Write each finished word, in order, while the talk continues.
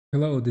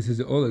Hello, this is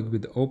Oleg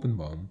with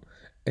OpenBOM,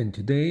 and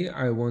today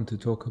I want to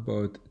talk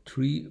about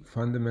three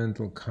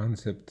fundamental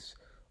concepts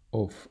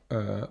of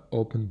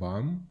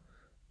OpenBOM.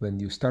 When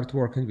you start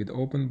working with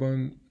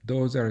OpenBOM,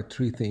 those are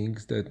three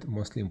things that are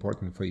mostly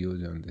important for you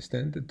to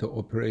understand to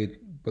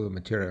operate bill of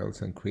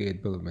materials and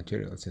create bill of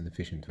materials in an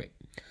efficient way.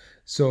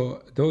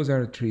 So those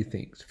are three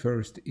things.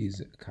 First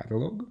is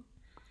catalog,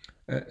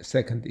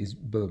 second is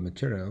bill of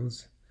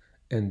materials,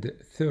 and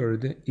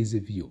third is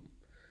a view.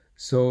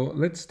 So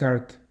let's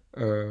start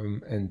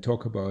and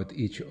talk about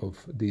each of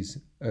these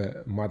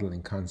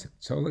modeling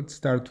concepts. So let's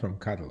start from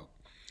catalog.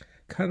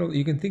 Catalog,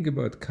 you can think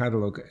about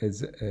catalog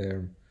as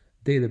a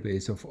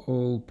database of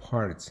all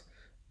parts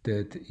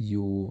that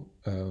you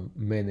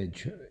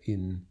manage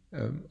in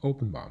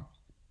OpenBOM.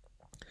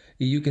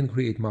 You can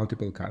create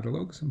multiple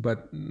catalogs,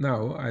 but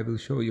now I will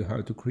show you how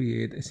to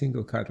create a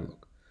single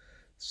catalog.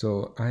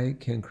 So I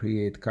can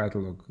create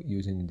catalog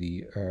using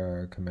the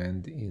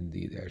command in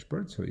the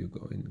dashboard. So you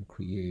go in and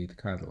create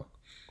catalog.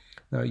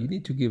 Now you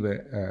need to give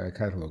a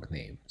catalog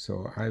name.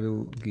 So I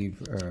will give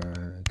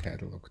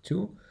catalog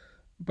 2,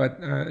 but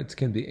it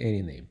can be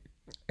any name.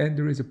 And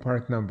there is a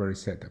part number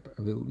setup.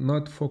 I will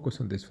not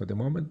focus on this for the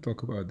moment,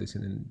 talk about this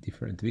in a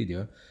different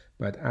video,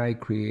 but I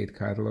create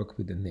catalog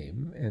with a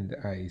name and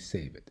I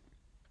save it.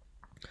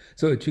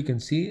 So as you can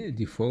see,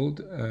 default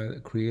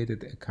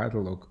created a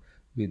catalog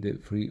with the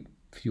free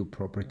few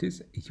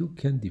properties. You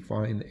can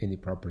define any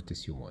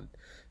properties you want.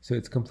 So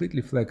it's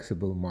completely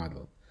flexible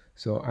model.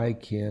 So I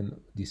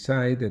can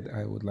decide that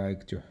I would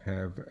like to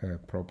have a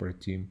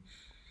property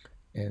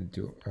and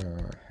to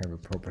have a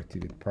property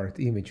with part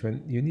image.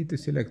 When you need to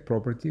select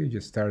property, you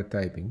just start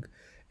typing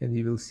and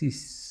you will see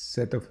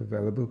set of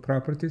available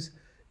properties.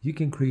 You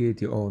can create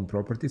your own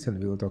properties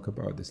and we'll talk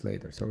about this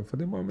later. So for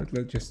the moment,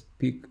 let's just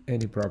pick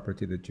any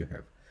property that you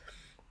have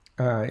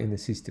in the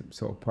system.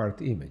 So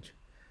part image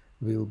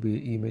will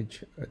be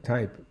image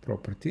type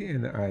property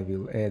and I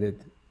will add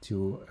it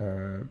to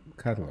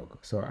catalog.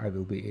 So I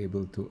will be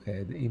able to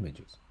add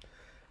images.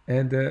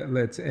 And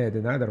let's add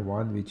another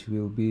one, which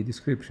will be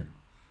description.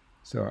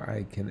 So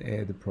I can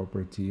add a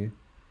property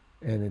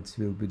and it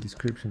will be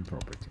description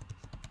property.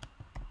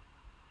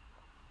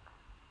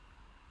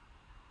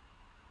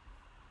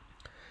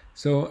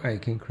 So I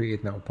can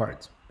create now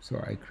parts. So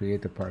I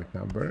create a part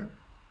number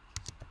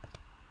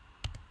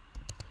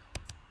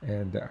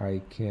and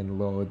I can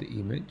load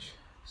image.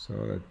 So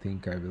I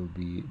think I will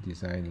be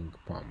designing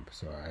pump.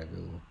 So I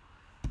will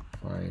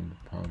find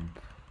pump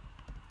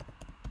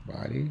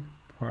body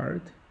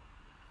part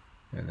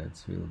and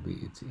it will be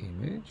its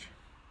image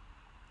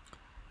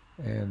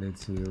and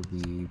it will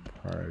be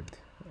part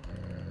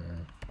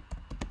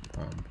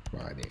pump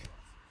body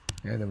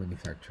and a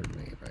manufacturer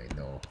name. I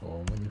know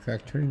whole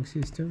manufacturing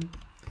system.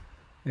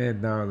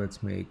 And now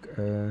let's make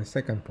a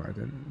second part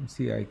and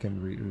see I can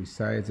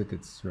resize it.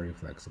 It's very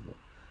flexible.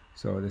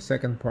 So the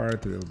second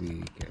part will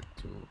be get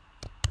to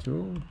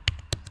 2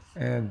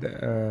 and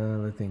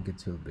I think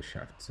it will be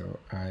shaft. So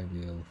I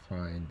will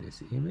find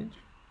this image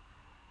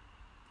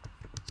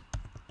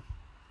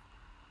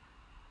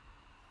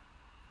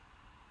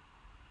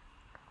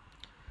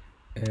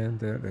and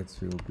that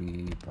will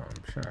be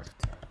pump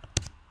shaft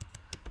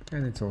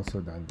and it's also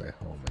done by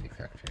home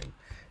manufacturing.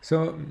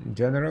 So in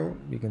general,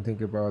 you can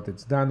think about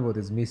it's done. What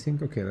is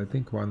missing? Okay, I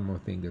think one more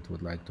thing that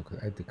would like to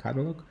add the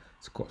catalog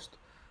is cost.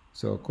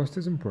 So cost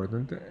is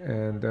important,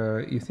 and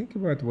you think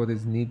about what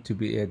is need to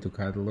be added to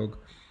catalog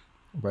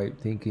by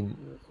thinking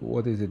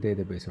what is the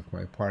database of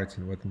my parts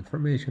and what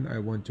information I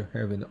want to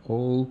have in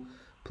all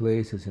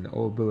places in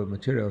all bill of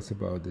materials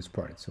about this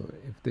part. So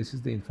if this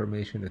is the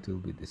information that will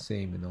be the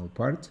same in all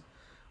parts,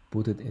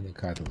 put it in a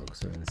catalog.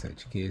 So in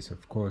such case,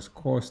 of course,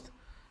 cost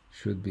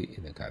should be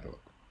in a catalog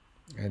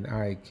and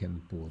I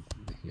can put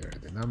here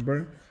the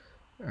number.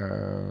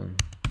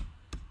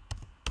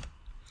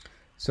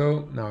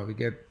 So now we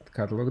get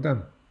catalog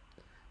done.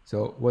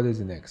 So what is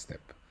the next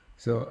step?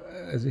 So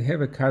as we have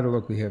a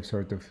catalog, we have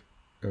sort of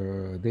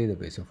a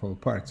database of all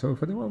parts. So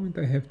for the moment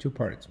I have 2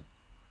 parts.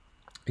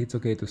 It's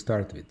okay to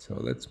start with. So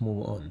let's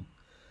move on.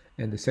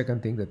 And the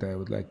second thing that I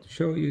would like to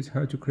show you is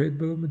how to create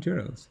bill of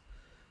materials.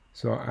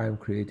 So I'm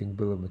creating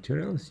bill of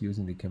materials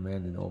using the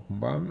command in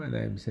OpenBOM and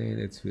I'm saying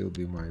it will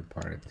be my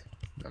part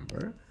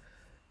number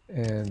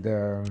and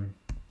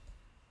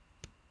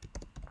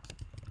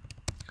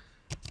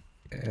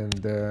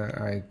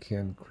I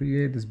can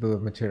create this bill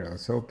of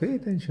materials. So pay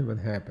attention what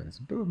happens.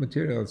 Bill of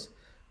materials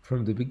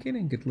from the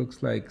beginning it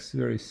looks like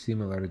very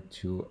similar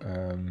to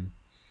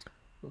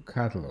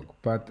catalog,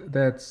 but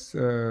that's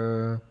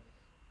there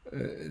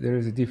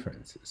is a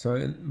difference. So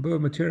in bill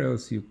of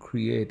materials you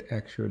create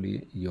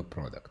actually your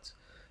products.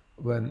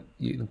 When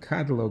you in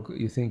catalog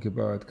you think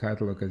about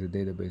catalog as a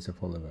database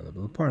of all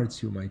available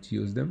parts, you might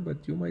use them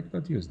but you might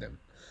not use them.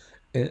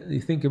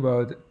 You think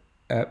about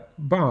a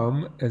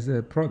BOM as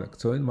a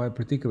product. So in my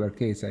particular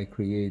case I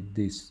create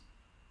this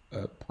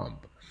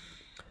pump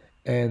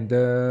and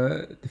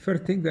the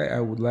first thing that I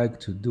would like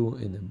to do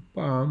in a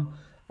BOM,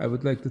 I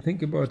would like to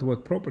think about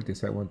what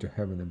properties I want to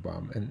have in a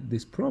BOM, and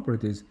these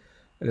properties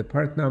The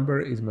part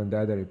number is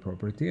mandatory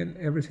property, and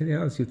everything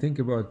else you think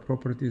about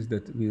properties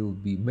that will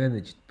be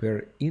managed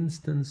per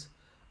instance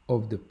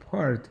of the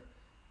part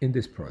in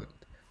this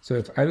product. So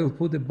if I will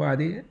put a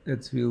body,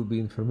 that will be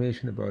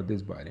information about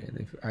this body, and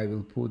if I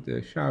will put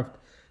a shaft,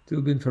 it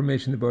will be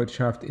information about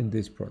shaft in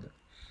this product.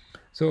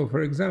 So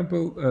for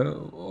example,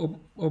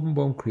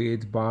 OpenBOM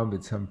creates BOM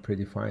with some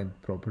predefined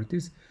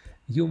properties.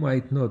 You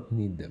might not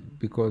need them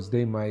because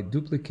they might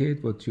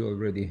duplicate what you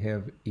already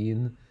have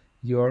in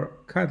your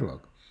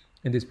catalog.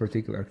 In this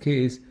particular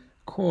case,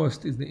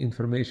 cost is the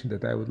information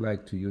that I would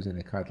like to use in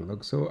a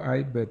catalog, so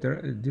I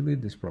better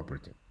delete this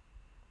property.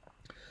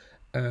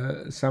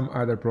 Some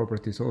other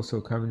properties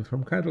also coming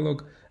from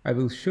catalog. I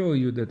will show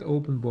you that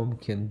OpenBOM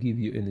can give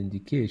you an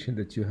indication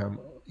that you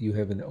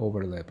have an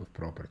overlap of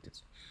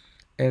properties.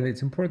 And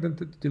it's important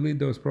to delete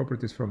those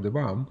properties from the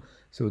BOM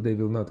so they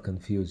will not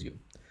confuse you.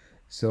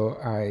 So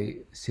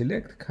I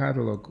select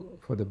catalog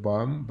for the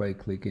BOM by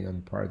clicking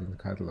on part in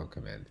catalog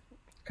command.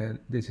 And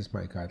this is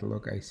my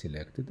catalog, I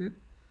selected it.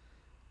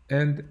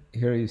 And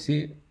here you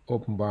see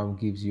OpenBOM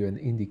gives you an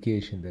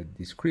indication that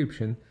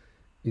description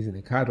is in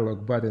a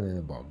catalog button in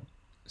a BOM.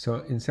 So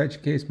in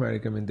such case, my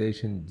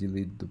recommendation,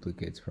 delete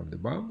duplicates from the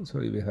BOM, so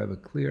you will have a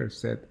clear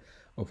set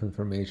of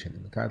information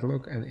in the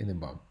catalog and in a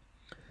BOM.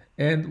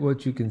 And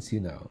what you can see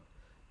now,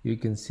 you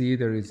can see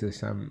there is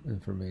some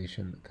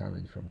information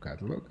coming from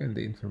catalog and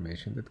the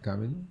information that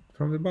coming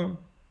from the BOM.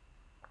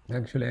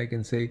 Actually, I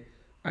can say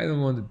I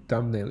don't want a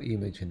thumbnail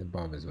image in the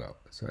BOM as well.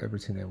 So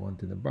everything I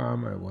want in the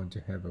BOM, I want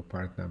to have a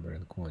part number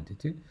and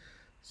quantity.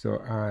 So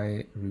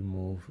I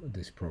remove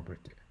this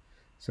property.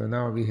 So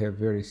now we have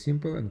very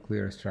simple and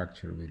clear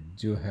structure. We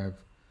do have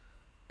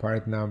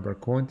part number,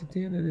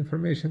 quantity, and then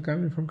information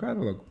coming from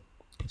catalog.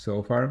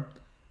 So far,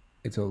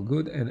 it's all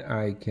good, and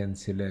I can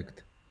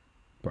select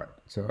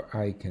part. So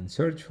I can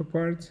search for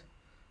parts,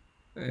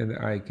 and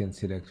I can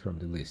select from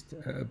the list.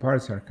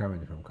 Parts are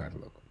coming from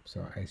catalog.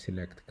 So I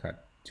select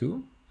cut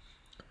 2,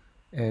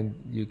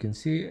 and you can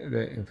see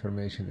the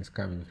information is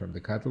coming from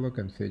the catalog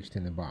and fetched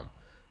in a BOM.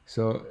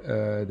 So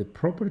the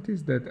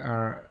properties that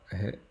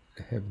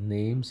have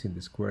names in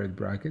the squared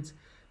brackets,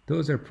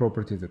 those are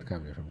properties that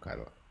come from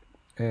catalog.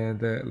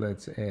 And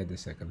let's add the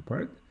second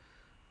part.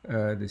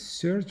 The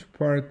search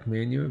part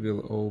menu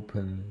will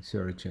open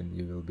search, and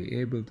you will be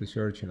able to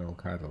search in all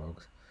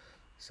catalogs.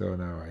 So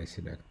now I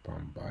select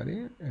BOM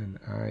body and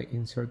I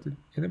insert it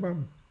in a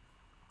BOM.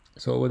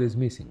 So what is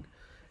missing?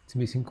 It's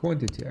missing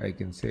quantity. I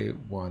can say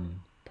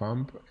one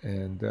pump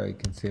and I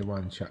can say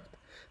one shaft.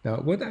 Now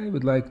what I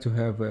would like to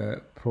have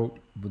a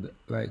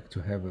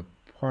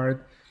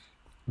part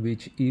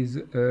which is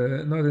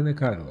not in a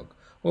catalog.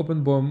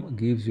 OpenBOM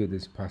gives you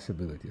this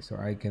possibility. So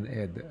I can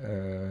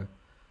add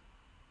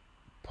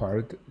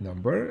part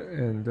number,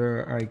 and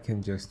I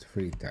can just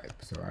free type.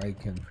 So I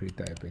can free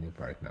type any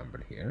part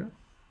number here.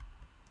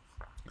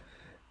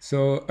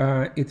 So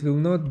it will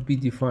not be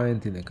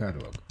defined in a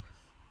catalog,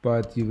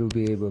 but you will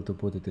be able to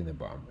put it in a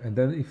BOM. And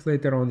then if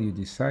later on you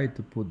decide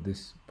to put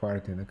this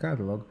part in a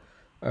catalog,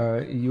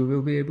 you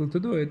will be able to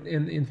do it,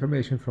 and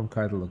information from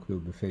catalog will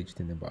be fetched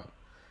in a BOM.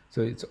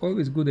 So it's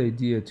always a good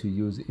idea to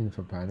use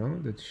info panel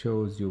that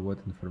shows you what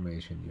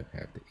information you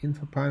have. The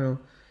info panel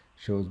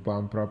shows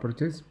BOM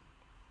properties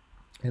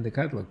and the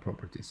catalog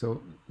properties.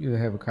 So you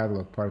have a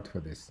catalog part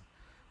for this.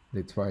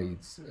 That's why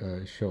it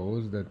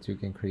shows that you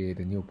can create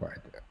a new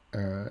part.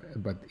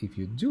 But if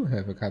you do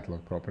have a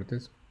catalog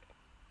properties,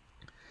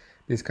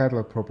 these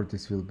catalog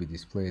properties will be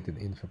displayed in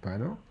info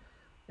panel,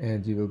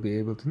 and you will be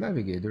able to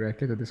navigate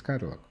directly to this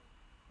catalog.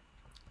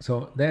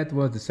 So that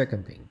was the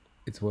second thing.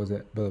 It was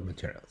a bill of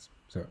materials.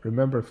 So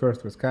remember,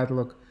 first was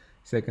catalog,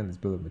 second is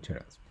bill of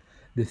materials.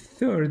 The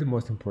third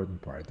most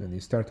important part when you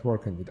start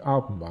working with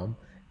OpenBOM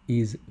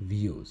is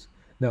views.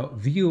 Now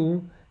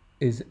view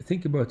is,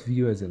 think about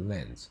view as a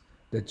lens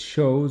that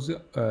shows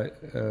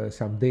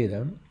some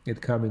data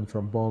that coming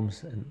from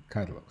BOMs and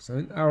catalogs. So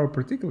in our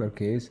particular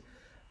case,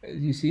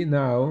 you see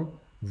now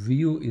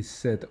view is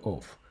set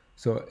off.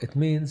 So it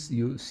means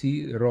you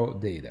see raw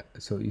data.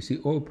 So you see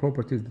all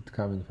properties that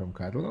coming from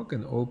catalog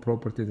and all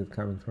properties that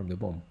coming from the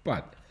BOM.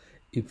 But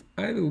if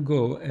I will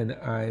go and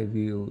I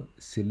will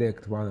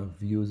select one of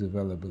views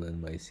available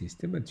in my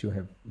system, and you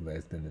have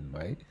less than in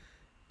my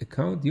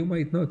account, you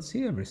might not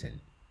see everything.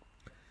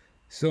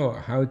 So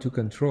how to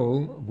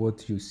control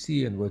what you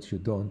see and what you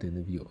don't in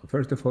a view?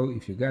 First of all,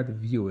 if you got a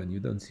view and you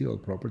don't see all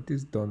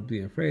properties, don't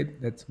be afraid.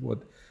 That's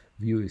what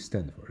view is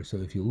stand for. So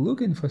if you're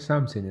looking for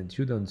something that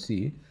you don't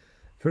see,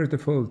 first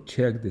of all,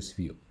 check this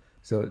view.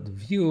 So the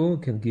view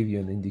can give you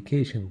an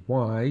indication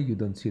why you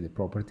don't see the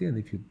property, and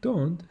if you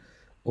don't,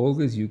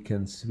 always you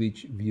can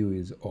switch view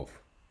is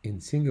off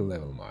in single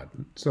level mode.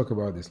 Let's talk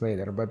about this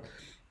later, but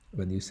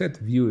when you set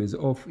view is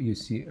off, you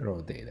see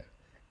raw data.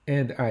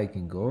 And I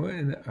can go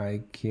and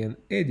I can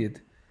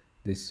edit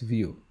this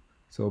view.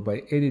 So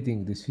by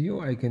editing this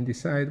view, I can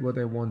decide what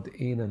I want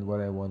in and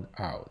what I want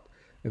out.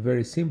 A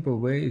very simple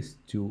way is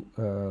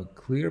to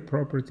clear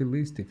property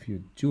list if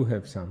you do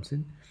have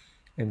something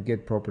and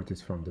get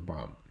properties from the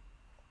BOM.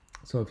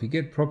 So if you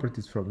get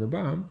properties from the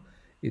BOM,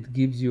 it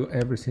gives you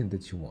everything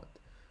that you want.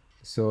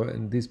 So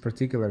in this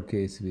particular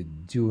case, we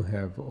do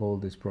have all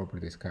these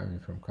properties coming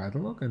from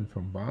catalog and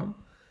from BOM.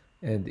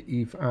 And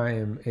if I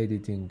am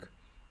editing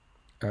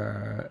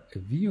a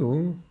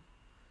view,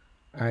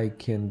 I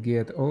can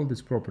get all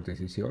these properties.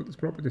 You see all these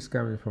properties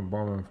coming from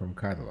BOM and from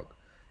catalog.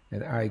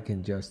 And I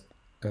can just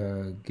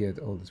get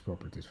all these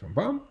properties from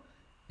BOM.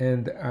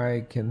 And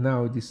I can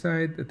now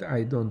decide that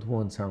I don't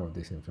want some of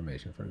this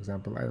information. For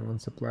example, I don't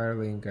want supplier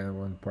link, I don't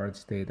want part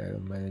state, I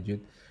don't manage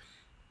it,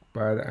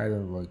 but I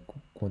don't like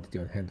quantity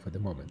on hand for the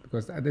moment,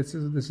 because this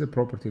is the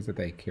properties that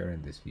I care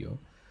in this view.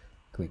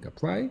 Click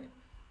apply,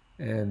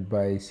 and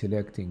by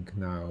selecting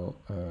now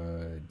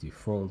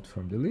default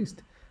from the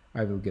list,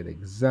 I will get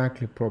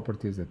exactly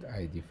properties that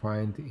I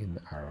defined in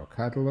our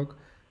catalog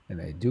and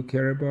I do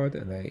care about,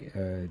 and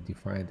I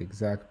defined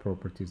exact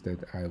properties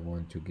that I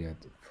want to get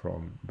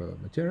from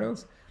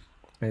Biomaterials.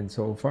 And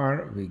so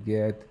far we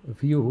get a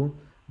view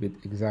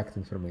with exact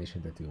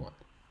information that we want.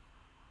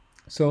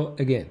 So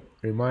again,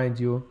 remind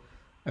you,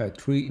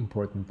 three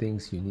important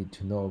things you need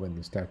to know when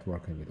you start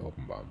working with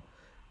OpenBOM.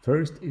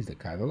 First is the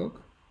catalog.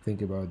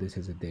 Think about this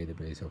as a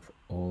database of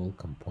all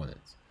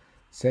components.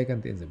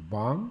 Second is a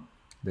BOM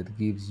that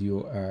gives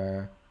you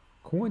a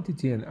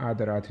quantity and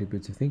other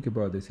attributes. So think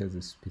about this as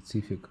a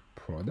specific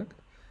product.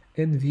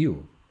 And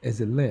view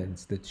as a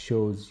lens that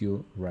shows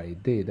you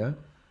right data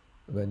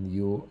when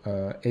you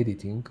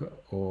editing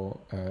or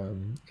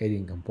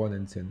adding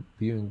components and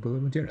viewing bill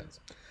of materials.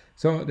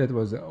 So that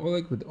was all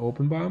with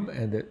OpenBOM,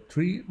 and the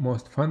three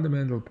most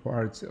fundamental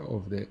parts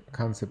of the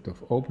concept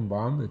of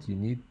OpenBOM that you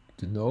need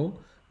to know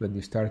when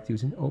you start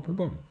using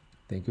OpenBOM.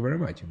 Thank you very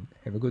much and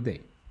have a good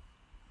day.